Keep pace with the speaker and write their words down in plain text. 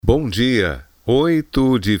Bom dia,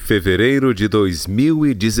 8 de fevereiro de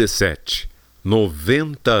 2017,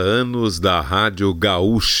 90 anos da Rádio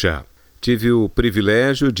Gaúcha. Tive o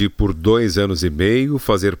privilégio de, por 2 anos e meio,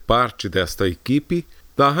 fazer parte desta equipe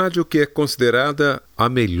da rádio que é considerada a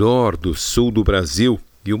melhor do sul do Brasil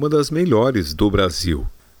e uma das melhores do Brasil.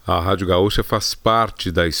 A Rádio Gaúcha faz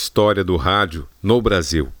parte da história do rádio no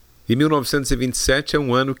Brasil. E 1927 é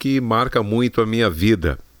um ano que marca muito a minha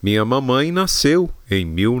vida. Minha mamãe nasceu em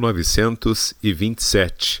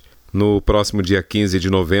 1927. No próximo dia 15 de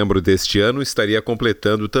novembro deste ano, estaria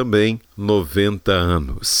completando também 90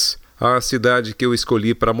 anos. A cidade que eu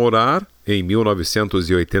escolhi para morar, em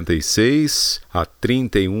 1986, há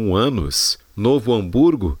 31 anos, Novo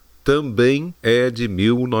Hamburgo, também é de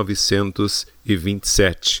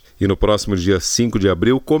 1927. E no próximo dia 5 de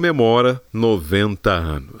abril comemora 90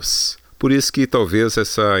 anos. Por isso que talvez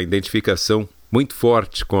essa identificação muito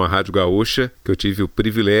forte com a Rádio Gaúcha, que eu tive o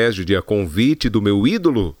privilégio de, a convite do meu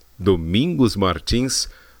ídolo, Domingos Martins,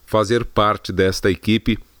 fazer parte desta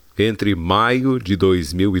equipe entre maio de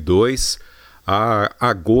 2002 a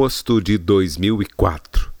agosto de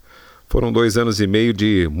 2004. Foram 2 anos e meio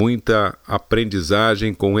de muita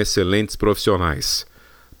aprendizagem com excelentes profissionais.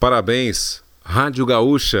 Parabéns, Rádio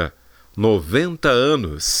Gaúcha, 90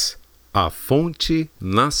 anos! A fonte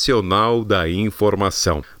nacional da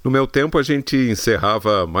informação. No meu tempo a gente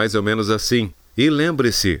encerrava mais ou menos assim. E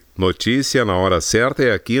lembre-se, notícia na hora certa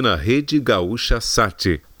é aqui na Rede Gaúcha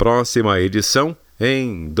Sat. Próxima edição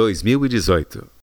em 2018.